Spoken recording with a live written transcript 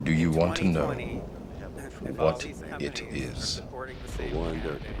Do you In want to know 2020, what policies and it companies are is? supporting the For same one,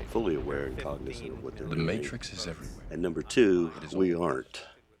 they're candidate fully under aware and cognizant of what they're The 15 doing. Matrix is votes. everywhere. And number two, It is we all aren't.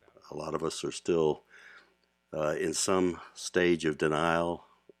 A lot of us are still in some stage of denial,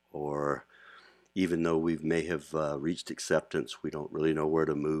 or even though we may have reached acceptance, we don't really know where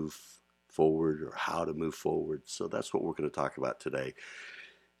to move forward or how to move forward. So that's what we're going to talk about today.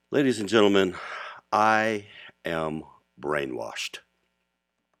 Ladies and gentlemen, I am brainwashed.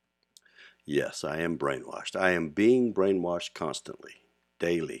 Yes, I am brainwashed. I am being brainwashed constantly,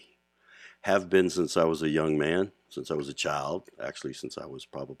 daily. Have been since I was a young man, since I was a child, actually, since I was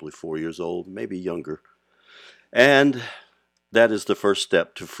probably 4 years old, maybe younger. And that is the first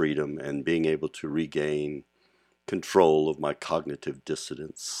step to freedom and being able to regain control of my cognitive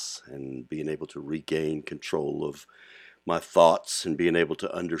dissonance and being able to regain control of my thoughts and being able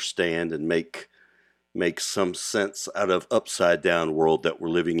to understand and make some sense out of upside down world that we're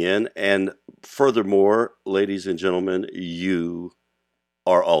living in. And furthermore, ladies and gentlemen, you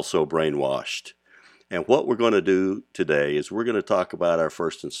are also brainwashed. And what we're going to do today is we're going to talk about our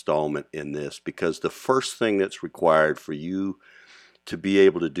first installment in this, because the first thing that's required for you to be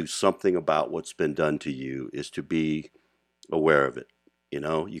able to do something about what's been done to you is to be aware of it. You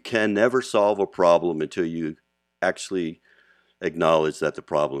know, you can never solve a problem until you actually acknowledge that the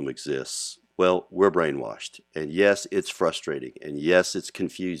problem exists. Well, we're brainwashed. And yes, it's frustrating. And yes, it's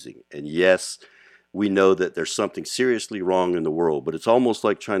confusing. And yes, we know that there's something seriously wrong in the world, but it's almost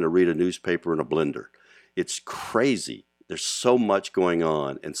like trying to read a newspaper in a blender. It's crazy. There's so much going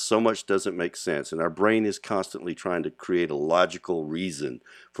on, and so much doesn't make sense. And our brain is constantly trying to create a logical reason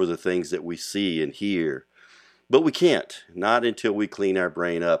for the things that we see and hear. But we can't, not until we clean our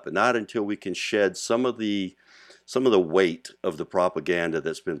brain up, and not until we can shed some of the weight of the propaganda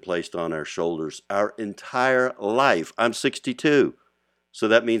that's been placed on our shoulders our entire life. I'm 62. So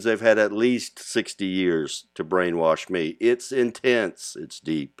that means they've had at least 60 years to brainwash me. It's intense, it's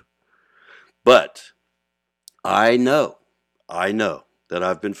deep. But I know, I know that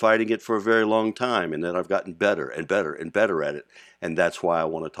I've been fighting it for a very long time and that I've gotten better and better and better at it. And that's why I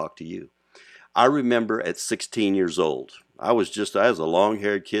want to talk to you. I remember at 16 years old, I was a long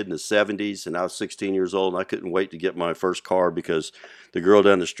haired kid in the 70s, and I was 16 years old, and I couldn't wait to get my first car because the girl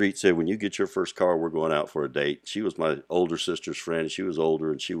down the street said, "When you get your first car, we're going out for a date." She was my older sister's friend. She was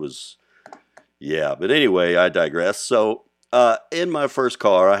older, and yeah. But anyway, I digress. So, in my first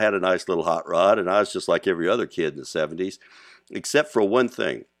car, I had a nice little hot rod, and I was just like every other kid in the 70s, except for one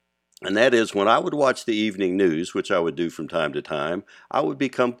thing. And that is, when I would watch the evening news, which I would do from time to time, I would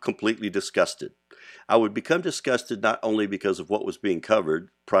become completely disgusted. I would become disgusted not only because of what was being covered,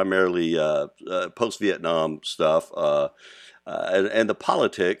 primarily post Vietnam stuff and the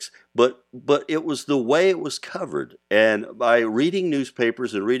politics, but it was the way it was covered. And by reading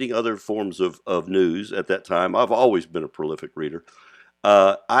newspapers and reading other forms of news at that time, I've always been a prolific reader.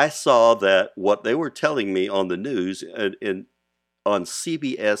 I saw that what they were telling me on the news, on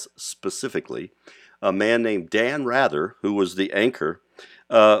CBS specifically, a man named Dan Rather, who was the anchor,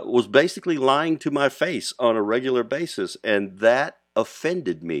 was basically lying to my face on a regular basis, and that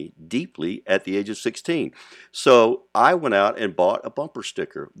offended me deeply at the age of 16. So I went out and bought a bumper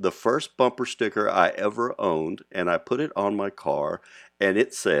sticker, the first bumper sticker I ever owned, and I put it on my car, and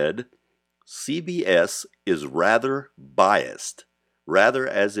it said, "CBS is rather biased." Rather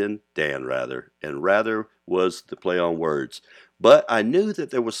as in Dan Rather, and Rather was the play on words. But I knew that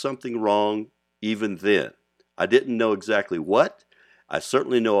there was something wrong even then. I didn't know exactly what. I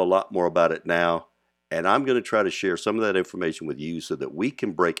certainly know a lot more about it now, and I'm going to try to share some of that information with you so that we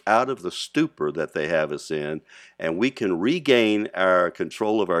can break out of the stupor that they have us in, and we can regain our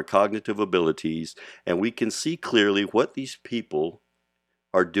control of our cognitive abilities, and we can see clearly what these people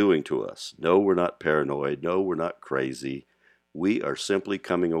are doing to us. No, we're not paranoid. No, we're not crazy. We are simply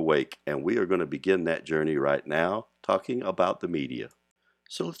coming awake, and we are going to begin that journey right now, talking about the media.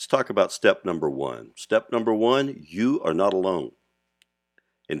 So let's talk about step number one. Step number one, you are not alone.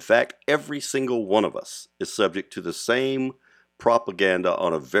 In fact, every single one of us is subject to the same propaganda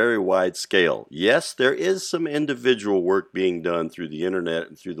on a very wide scale. Yes, there is some individual work being done through the internet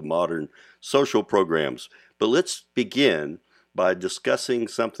and through the modern social programs, but let's begin by discussing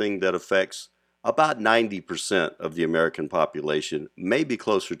something that affects about 90% of the American population, maybe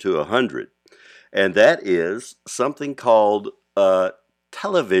closer to 100, and that is something called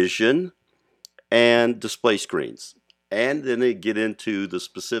television and display screens. And then they get into the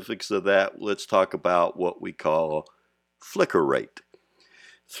specifics of that. Let's talk about what we call flicker rate.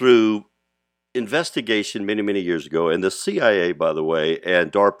 Through investigation many, many years ago, and the CIA, by the way,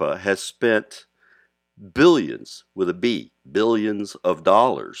 and DARPA has spent billions, with a B, billions of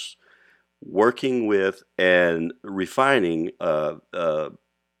dollars, working with and refining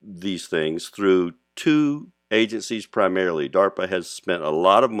these things through two agencies primarily. DARPA has spent a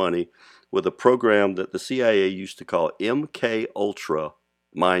lot of money with a program that the CIA used to call MK Ultra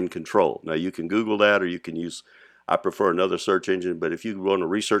Mind Control. Now you can Google that, or you can use, I prefer another search engine, but if you want to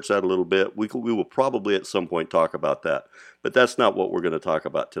research that a little bit, we will probably at some point talk about that. But that's not what we're going to talk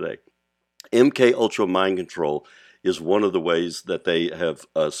about today. MK Ultra Mind Control is one of the ways that they have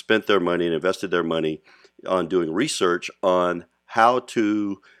spent their money and invested their money on doing research on how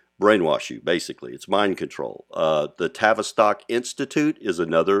to brainwash you. Basically, it's mind control. The Tavistock Institute is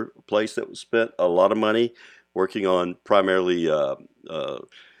another place that was spent a lot of money working on primarily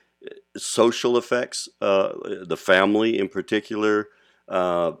social effects, the family in particular,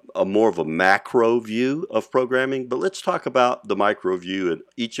 a more of a macro view of programming. But let's talk about the micro view and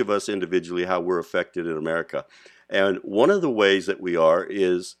each of us individually, how we're affected in America. And one of the ways that we are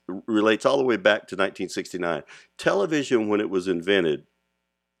relates all the way back to 1969. Television, when it was invented,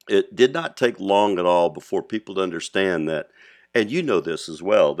 it did not take long at all before people to understand that, and you know this as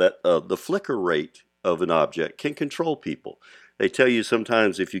well, that the flicker rate of an object can control people. They tell you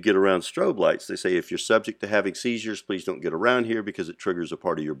sometimes if you get around strobe lights, they say if you're subject to having seizures, please don't get around here because it triggers a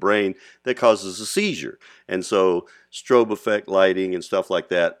part of your brain that causes a seizure. And so strobe effect lighting and stuff like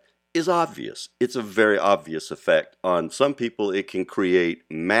that is obvious. It's a very obvious effect. On some people, it can create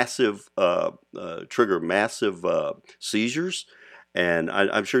trigger massive seizures. And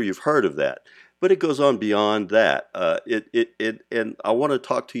I'm sure you've heard of that. But it goes on beyond that. And I want to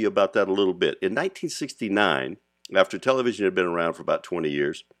talk to you about that a little bit. In 1969, after television had been around for about 20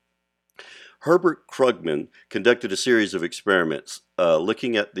 years, Herbert Krugman conducted a series of experiments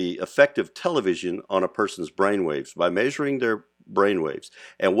looking at the effect of television on a person's brainwaves by measuring their brainwaves.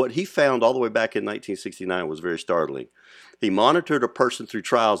 And what he found all the way back in 1969 was very startling. He monitored a person through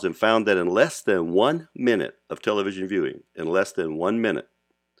trials and found that in less than 1 minute of television viewing, in less than 1 minute,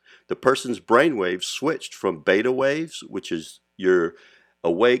 the person's brainwaves switched from beta waves, which is your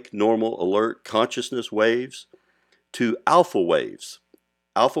awake, normal, alert consciousness waves, to alpha waves.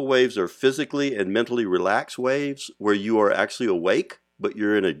 Alpha waves are physically and mentally relaxed waves where you are actually awake, but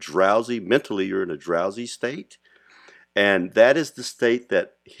you're in a mentally you're in a drowsy state. And that is the state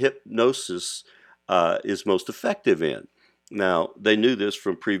that hypnosis is most effective in. Now, they knew this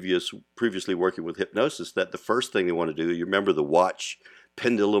from previously working with hypnosis, that the first thing they want to do, you remember the watch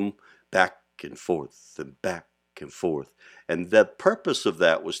pendulum back and forth and back and forth. And the purpose of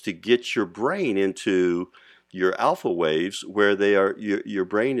that was to get your brain into your alpha waves where your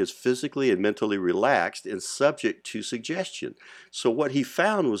brain is physically and mentally relaxed and subject to suggestion. So what he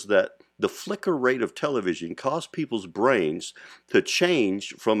found was that the flicker rate of television caused people's brains to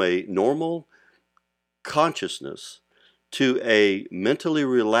change from a normal consciousness to a mentally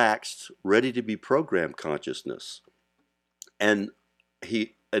relaxed, ready to be programmed consciousness. And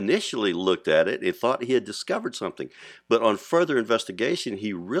he initially looked at it and thought he had discovered something. But on further investigation,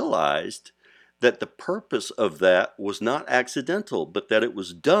 he realized that the purpose of that was not accidental, but that it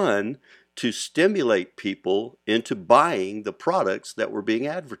was done to stimulate people into buying the products that were being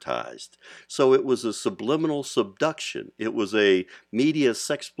advertised. So it was a subliminal subduction. It was a media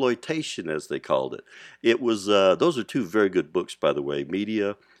sexploitation, as they called it. It was those are two very good books, by the way,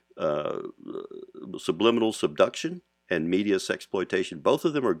 Media Subliminal Subduction and Media Sexploitation. Both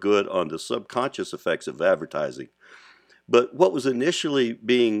of them are good on the subconscious effects of advertising. But what was initially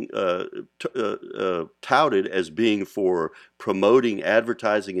being touted as being for promoting,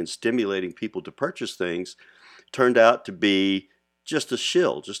 advertising, and stimulating people to purchase things turned out to be just a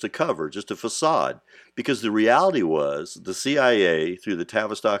shill, just a cover, just a facade. Because the reality was the CIA, through the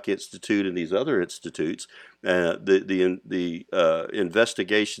Tavistock Institute and these other institutes, the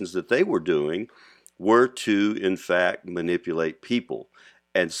investigations that they were doing were to, in fact, manipulate people.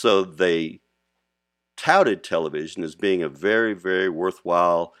 And so they touted television as being a very, very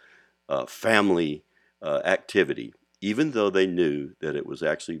worthwhile family activity, even though they knew that it was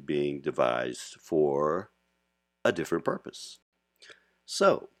actually being devised for a different purpose.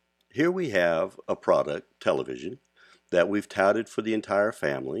 So here we have a product, television, that we've touted for the entire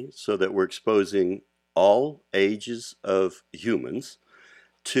family so that we're exposing all ages of humans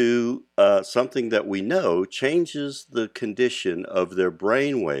to something that we know changes the condition of their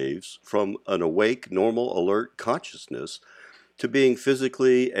brain waves from an awake, normal, alert consciousness to being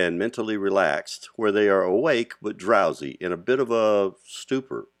physically and mentally relaxed, where they are awake but drowsy, in a bit of a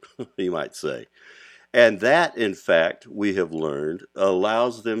stupor, you might say. And that, in fact, we have learned,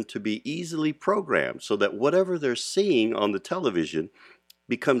 allows them to be easily programmed so that whatever they're seeing on the television,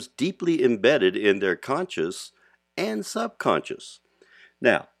 becomes deeply embedded in their conscious and subconscious.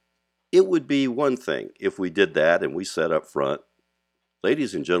 Now, it would be one thing if we did that and we said up front,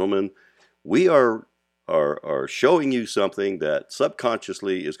 ladies and gentlemen, we are showing you something that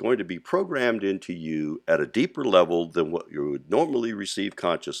subconsciously is going to be programmed into you at a deeper level than what you would normally receive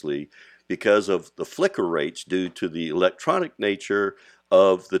consciously because of the flicker rates due to the electronic nature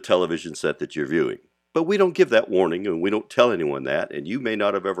of the television set that you're viewing. But we don't give that warning, and we don't tell anyone that, and you may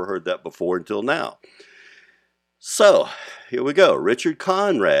not have ever heard that before until now. So, here we go. Richard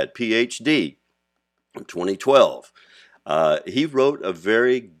Conrad, PhD, in 2012. He wrote a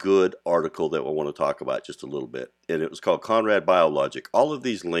very good article that I want to talk about just a little bit, and it was called Conrad Biologic. All of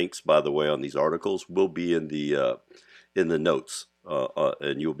these links, by the way, on these articles will be in the notes,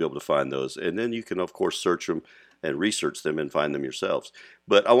 and you'll be able to find those. And then you can, of course, search them and research them and find them yourselves.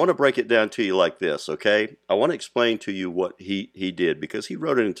 But I want to break it down to you like this, okay? I want to explain to you what he did, because he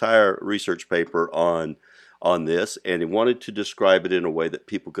wrote an entire research paper on this, and he wanted to describe it in a way that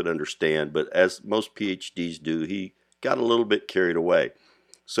people could understand. But as most PhDs do, he got a little bit carried away.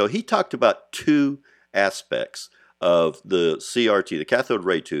 So he talked about two aspects of the CRT, the cathode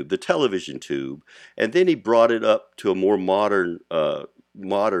ray tube, the television tube, and then he brought it up to a more modern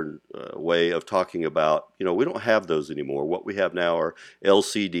way of talking about, we don't have those anymore. What we have now are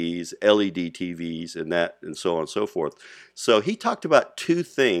LCDs, LED TVs, and so on and so forth. So he talked about two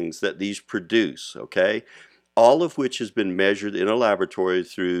things that these produce, okay? All of which has been measured in a laboratory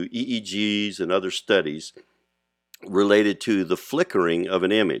through EEGs and other studies related to the flickering of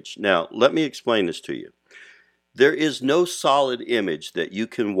an image. Now, let me explain this to you. There is no solid image that you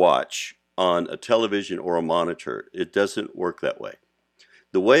can watch on a television or a monitor. It doesn't work that way.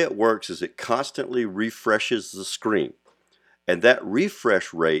 The way it works is it constantly refreshes the screen, and that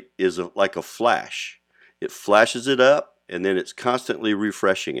refresh rate is like a flash. It flashes it up, and then it's constantly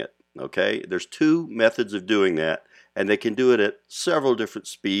refreshing it. Okay? There's two methods of doing that, and they can do it at several different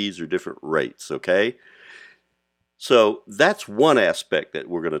speeds or different rates. Okay? So that's one aspect that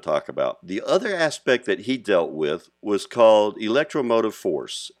we're going to talk about. The other aspect that he dealt with was called electromotive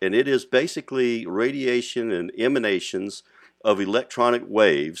force, and it is basically radiation and emanations of electronic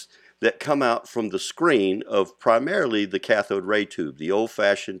waves that come out from the screen of primarily the cathode ray tube, the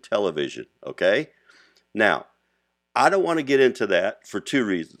old-fashioned television, okay? Now, I don't want to get into that for two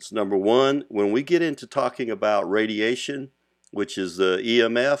reasons. Number one, when we get into talking about radiation, which is the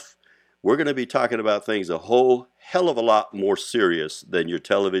EMF, we're going to be talking about things a whole hell of a lot more serious than your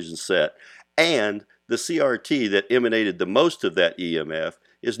television set. And the CRT that emanated the most of that EMF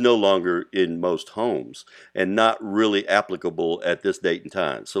is no longer in most homes and not really applicable at this date and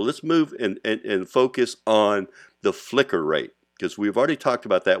time. So let's move and focus on the flicker rate, because we've already talked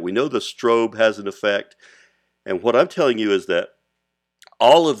about that. We know the strobe has an effect. And what I'm telling you is that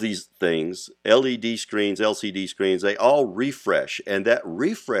all of these things, LED screens, LCD screens, they all refresh, and that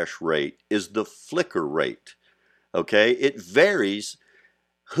refresh rate is the flicker rate, okay? It varies.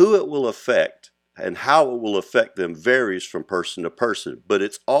 Who it will affect and how it will affect them varies from person to person, but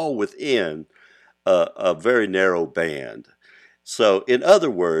it's all within a very narrow band. So in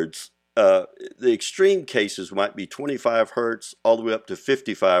other words, the extreme cases might be 25 hertz all the way up to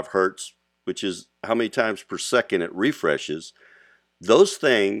 55 hertz, which is how many times per second it refreshes. Those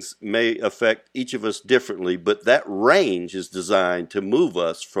things may affect each of us differently, but that range is designed to move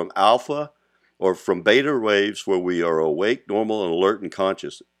us from alpha or from beta waves where we are awake, normal, and alert and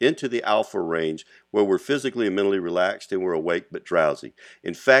conscious into the alpha range where we're physically and mentally relaxed and we're awake but drowsy.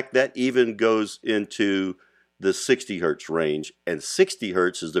 In fact, that even goes into the 60 hertz range, and 60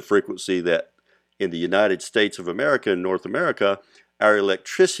 hertz is the frequency that in the United States of America and North America, our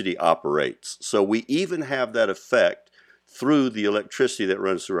electricity operates. So we even have that effect through the electricity that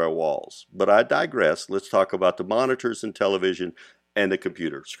runs through our walls. But I digress. Let's talk about the monitors and television and the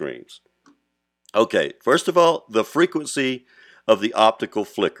computer screens. Okay, first of all, the frequency of the optical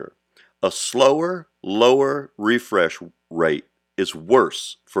flicker. A slower, lower refresh rate is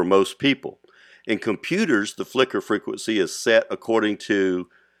worse for most people. In computers, the flicker frequency is set according to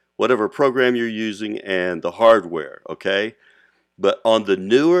whatever program you're using and the hardware, okay? But on the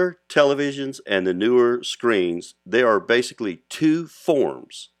newer televisions and the newer screens, there are basically two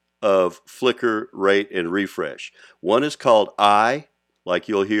forms of flicker rate and refresh. One is called I, like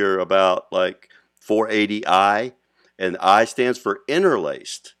you'll hear about like 480i, and I stands for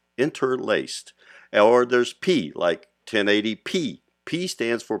interlaced, or there's P, like 1080p. P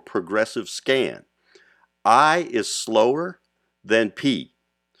stands for progressive scan. I is slower than P.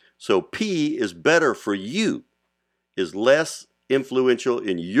 So P is better for you, is less influential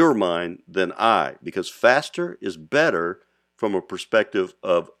in your mind than I, because faster is better from a perspective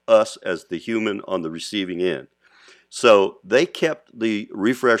of us as the human on the receiving end. So they kept the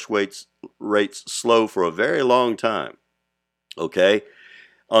refresh rates slow for a very long time. Okay?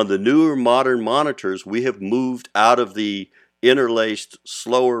 On the newer modern monitors, we have moved out of the interlaced,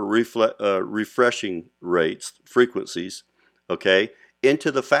 slower refreshing rates, frequencies, okay,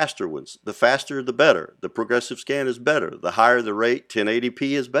 into the faster ones. The faster, the better. The progressive scan is better. The higher the rate,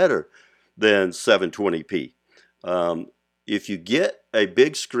 1080p is better than 720p. If you get a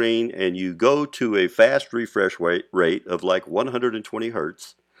big screen and you go to a fast refresh rate of like 120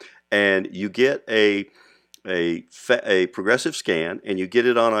 hertz, and you get a progressive scan, and you get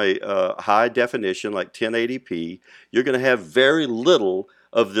it on a high definition like 1080p, you're going to have very little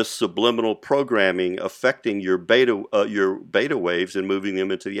of this subliminal programming affecting your beta waves and moving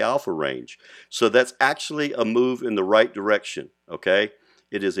them into the alpha range. So that's actually a move in the right direction. Okay,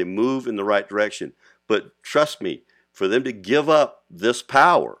 it is a move in the right direction. But trust me, for them to give up this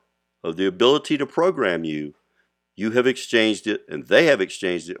power of the ability to program you, you have exchanged it, and they have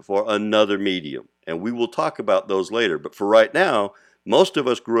exchanged it for another medium. And we will talk about those later. But for right now, most of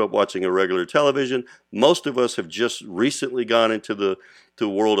us grew up watching a regular television. Most of us have just recently gone into the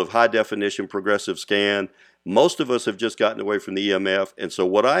world of high definition progressive scan. Most of us have just gotten away from the EMF. And so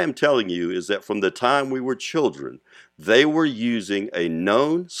what I am telling you is that from the time we were children, they were using a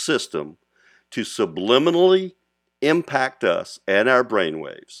known system to subliminally impact us and our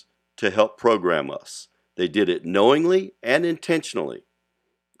brainwaves to help program us. They did it knowingly and intentionally,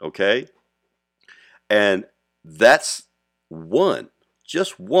 okay? And that's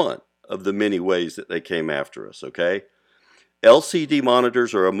just one of the many ways that they came after us, okay? LCD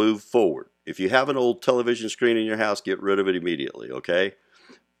monitors are a move forward. If you have an old television screen in your house, get rid of it immediately, okay?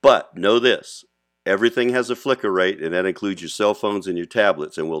 But know this, everything has a flicker rate, and that includes your cell phones and your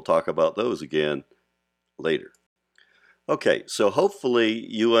tablets, and we'll talk about those again later. Okay, so hopefully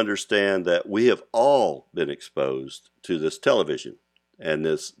you understand that we have all been exposed to this television and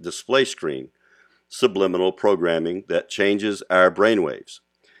this display screen subliminal programming that changes our brainwaves.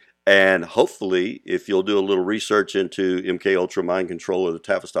 And hopefully, if you'll do a little research into MK Ultra Mind Control or the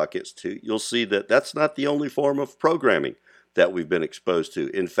Tavistock Institute, you'll see that that's not the only form of programming that we've been exposed to.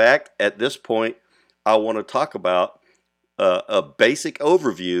 In fact, at this point, I want to talk about a basic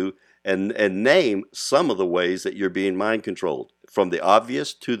overview and name some of the ways that you're being mind controlled, from the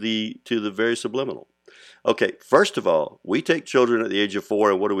obvious to the very subliminal. Okay, first of all, we take children at the age of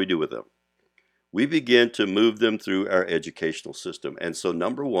 4, and what do we do with them? We begin to move them through our educational system. And so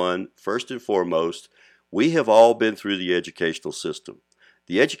number one, first and foremost, we have all been through the educational system.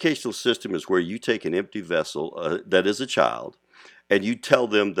 The educational system is where you take an empty vessel that is a child, and you tell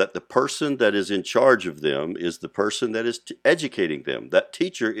them that the person that is in charge of them is the person that is educating them. That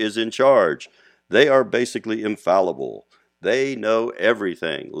teacher is in charge. They are basically infallible. They know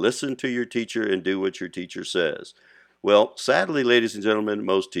everything. Listen to your teacher and do what your teacher says. Well, sadly, ladies and gentlemen,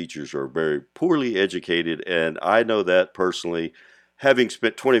 most teachers are very poorly educated, and I know that personally, having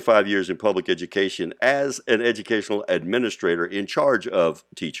spent 25 years in public education as an educational administrator in charge of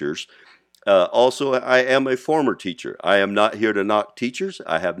teachers. Also, I am a former teacher. I am not here to knock teachers.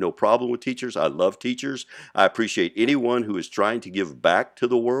 I have no problem with teachers. I love teachers. I appreciate anyone who is trying to give back to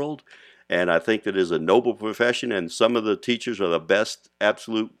the world, and I think that is a noble profession, and some of the teachers are the best,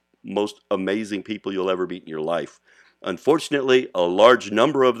 absolute, most amazing people you'll ever meet in your life. Unfortunately, a large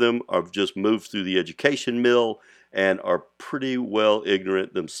number of them have just moved through the education mill and are pretty well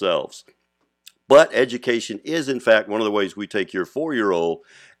ignorant themselves. But education is, in fact, one of the ways we take your 4-year-old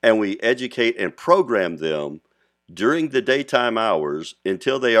and we educate and program them during the daytime hours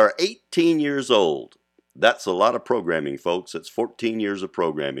until they are 18 years old. That's a lot of programming, folks. That's 14 years of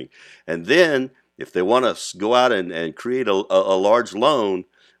programming. And then, if they want to go out and create a large loan,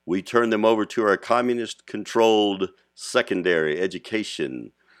 we turn them over to our communist-controlled secondary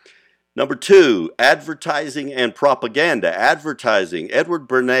education. Number 2, advertising and propaganda. Advertising. Edward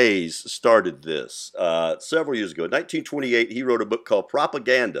Bernays started this several years ago. In 1928, he wrote a book called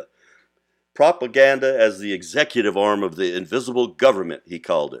Propaganda. Propaganda as the executive arm of the invisible government, he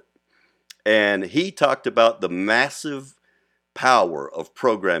called it. And he talked about the massive power of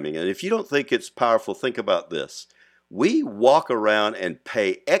programming. And if you don't think it's powerful, think about this. We walk around and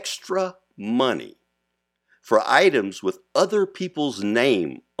pay extra money for items with other people's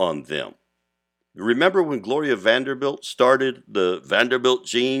name on them. Remember when Gloria Vanderbilt started the Vanderbilt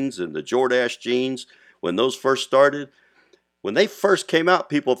jeans and the Jordache jeans, when those first started? When they first came out,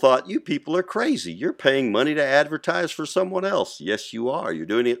 people thought, you people are crazy. You're paying money to advertise for someone else. Yes, you are. You're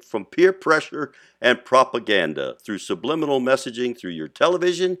doing it from peer pressure and propaganda, through subliminal messaging, through your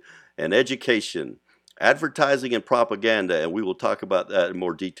television and education. Advertising and propaganda, and we will talk about that in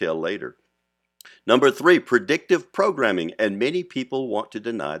more detail later. Number 3, predictive programming, and many people want to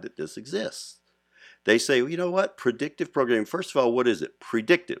deny that this exists. They say, well, you know what? Predictive programming, first of all, what is it?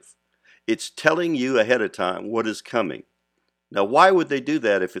 Predictive. It's telling you ahead of time what is coming. Now, why would they do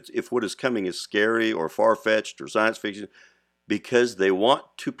that if what is coming is scary or far-fetched or science fiction? Because they want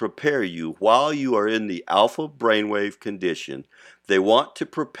to prepare you while you are in the alpha brainwave condition. They want to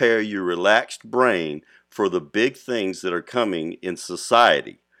prepare your relaxed brain for the big things that are coming in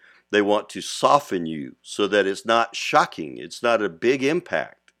society. They want to soften you so that it's not shocking. It's not a big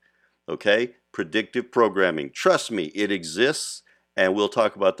impact. Okay? Predictive programming. Trust me, it exists, and we'll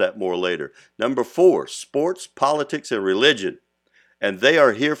talk about that more later. Number 4, sports, politics, and religion. And they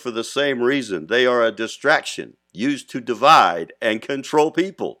are here for the same reason. They are a distraction used to divide and control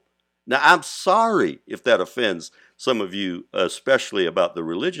people. Now, I'm sorry if that offends some of you, especially about the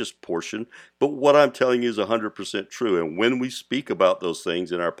religious portion, but what I'm telling you is 100% true. And when we speak about those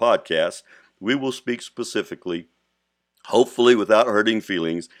things in our podcast, we will speak specifically, hopefully without hurting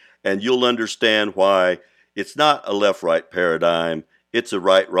feelings, and you'll understand why it's not a left-right paradigm, it's a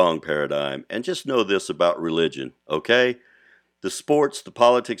right-wrong paradigm. And just know this about religion, okay? The sports, the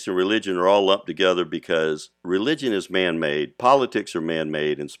politics, and religion are all lumped together because religion is man-made, politics are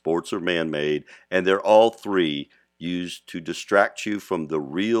man-made, and sports are man-made, and they're all three used to distract you from the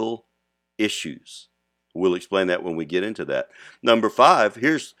real issues. We'll explain that when we get into that. Number 5,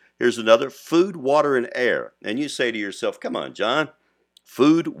 here's another: food, water, and air. And you say to yourself, come on, John,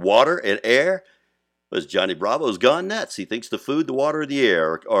 food, water, and air? Because Johnny Bravo's gone nuts. He thinks the food, the water, and the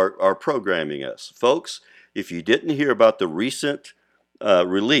air are programming us. Folks, if you didn't hear about the recent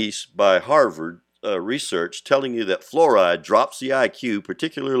release by Harvard research telling you that fluoride drops the IQ,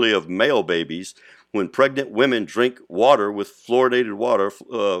 particularly of male babies, when pregnant women drink water with fluoridated water,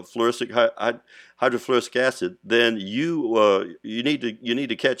 hydrofluoric acid, then you need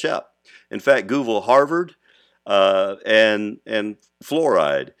to catch up. In fact, Google Harvard and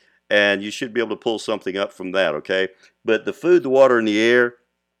fluoride, and you should be able to pull something up from that. Okay, but the food, the water, and the air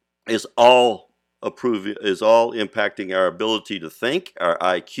is all impacting our ability to think, our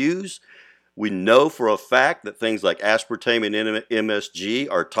IQs. We know for a fact that things like aspartame and MSG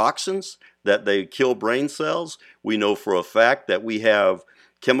are toxins, that they kill brain cells. We know for a fact that we have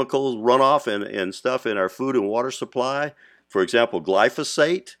chemicals runoff and stuff in our food and water supply. For example,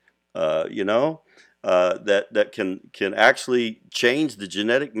 glyphosate, that can actually change the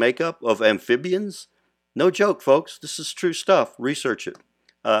genetic makeup of amphibians. No joke, folks. This is true stuff. Research it.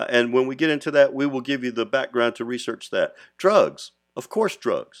 And when we get into that, we will give you the background to research that. Drugs. Of course,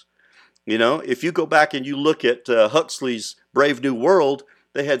 drugs. You know, if you go back and you look at Huxley's Brave New World,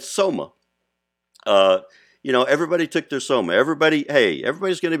 they had soma. Everybody took their soma.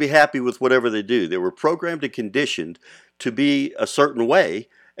 Everybody's going to be happy with whatever they do. They were programmed and conditioned to be a certain way,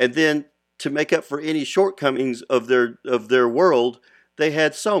 and then to make up for any shortcomings of their world, they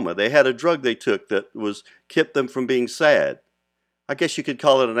had soma. They had a drug they took that kept them from being sad. I guess you could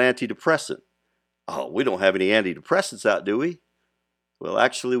call it an antidepressant. Oh, we don't have any antidepressants out, do we? Well,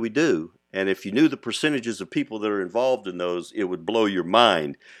 actually we do. And if you knew the percentages of people that are involved in those, it would blow your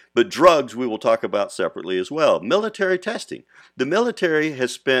mind. But drugs we will talk about separately as well. Military testing. The military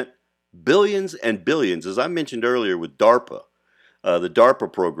has spent billions and billions, as I mentioned earlier with DARPA, the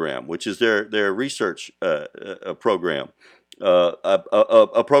DARPA program, which is their research program.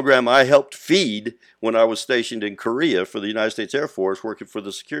 A program I helped feed when I was stationed in Korea for the United States Air Force, working for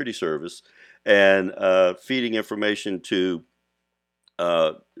the security service, and feeding information to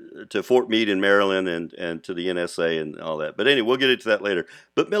Fort Meade in Maryland and to the NSA and all that. But anyway, we'll get into that later.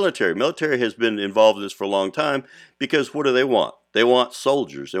 But military has been involved in this for a long time because what do they want? They want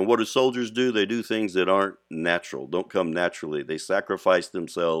soldiers. And what do soldiers do? They do things that aren't natural, don't come naturally. They sacrifice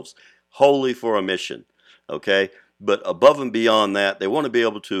themselves wholly for a mission, okay? But above and beyond that, they want to be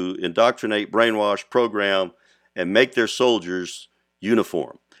able to indoctrinate, brainwash, program, and make their soldiers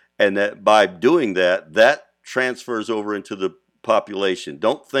uniform. And that by doing that, that transfers over into the population.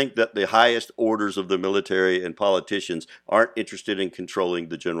 Don't think that the highest orders of the military and politicians aren't interested in controlling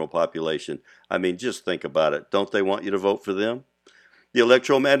the general population. I mean, just think about it. Don't they want you to vote for them? The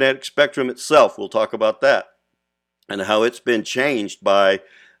electromagnetic spectrum itself, we'll talk about that, and how it's been changed by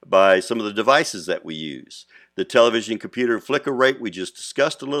some of the devices that we use. The television, computer, and flicker rate we just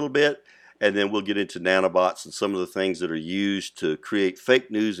discussed a little bit, and then we'll get into nanobots and some of the things that are used to create fake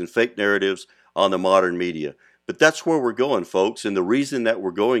news and fake narratives on the modern media. But that's where we're going, folks, and the reason that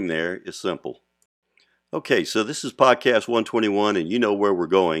we're going there is simple. Okay, so this is podcast 121, and you know where we're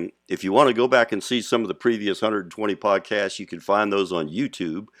going. If you want to go back and see some of the previous 120 podcasts, you can find those on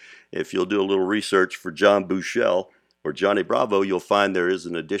YouTube, If you'll do a little research for John Bushell or Johnny Bravo, you'll find there is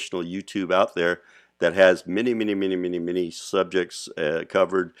an additional YouTube out there that has many subjects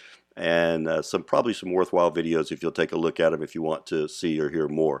covered, and probably some worthwhile videos if you'll take a look at them if you want to see or hear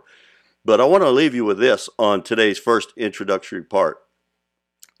more. But I want to leave you with this on today's first introductory part: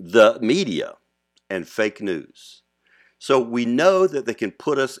 the media and fake news. So we know that they can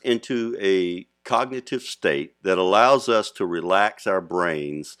put us into a cognitive state that allows us to relax our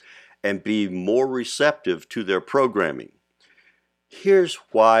brains and be more receptive to their programming. Here's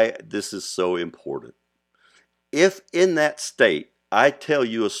why this is so important. If in that state I tell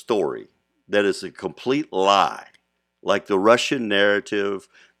you a story that is a complete lie, like the Russian narrative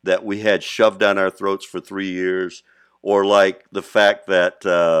that we had shoved down our throats for 3 years, or like the fact that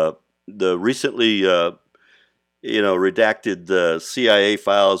the recently redacted CIA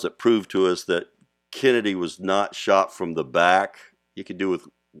files that proved to us that Kennedy was not shot from the back. You can do with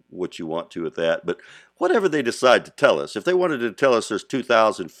what you want to with that, but whatever they decide to tell us, if they wanted to tell us there's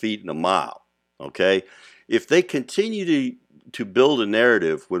 2,000 feet in a mile, okay, if they continue to build a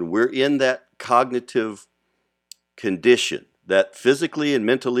narrative when we're in that cognitive condition, that physically and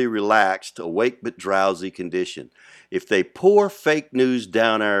mentally relaxed, awake but drowsy condition, if they pour fake news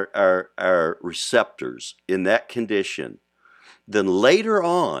down our receptors in that condition, then later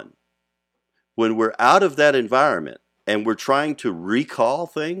on, when we're out of that environment and we're trying to recall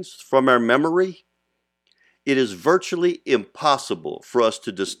things from our memory, it is virtually impossible for us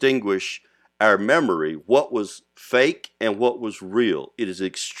to distinguish our memory, what was fake and what was real. It is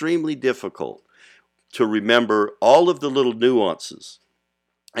extremely difficult to remember all of the little nuances.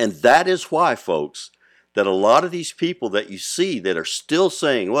 And that is why, folks, that a lot of these people that you see that are still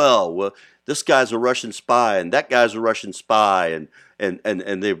saying, well, this guy's a Russian spy and that guy's a Russian spy, and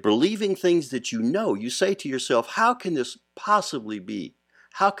they're believing things that you know. You say to yourself, how can this possibly be?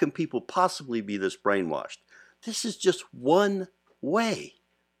 How can people possibly be this brainwashed? This is just one way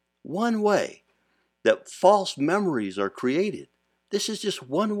that false memories are created. This is just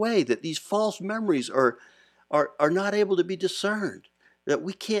one way that these false memories are not able to be discerned, that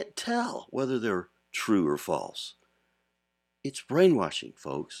we can't tell whether they're true or false. It's brainwashing,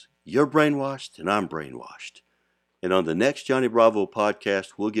 folks. You're brainwashed and I'm brainwashed. And on the next Johnny Bravo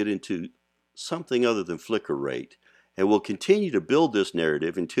podcast, we'll get into something other than flicker rate, and we'll continue to build this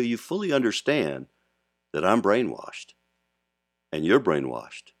narrative until you fully understand that I'm brainwashed and you're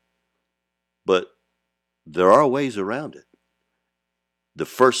brainwashed. But there are ways around it. The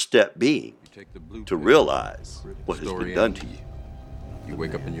first step being to realize what has been done to you. You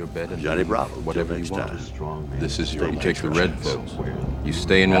wake up in your bed and Johnny Bravo, whatever you want. This is your. You take the red pill. pill. You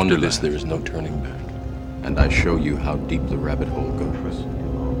stay in Wonderlist. There is no turning back. And I show you how deep the rabbit hole goes.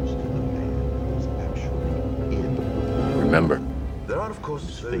 Remember,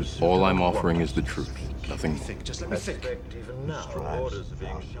 all I'm offering is the truth. Nothing more. Just let me think. Even now, orders are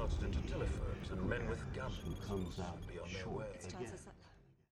being shouted into telephones, and men with guns comes out beyond their way.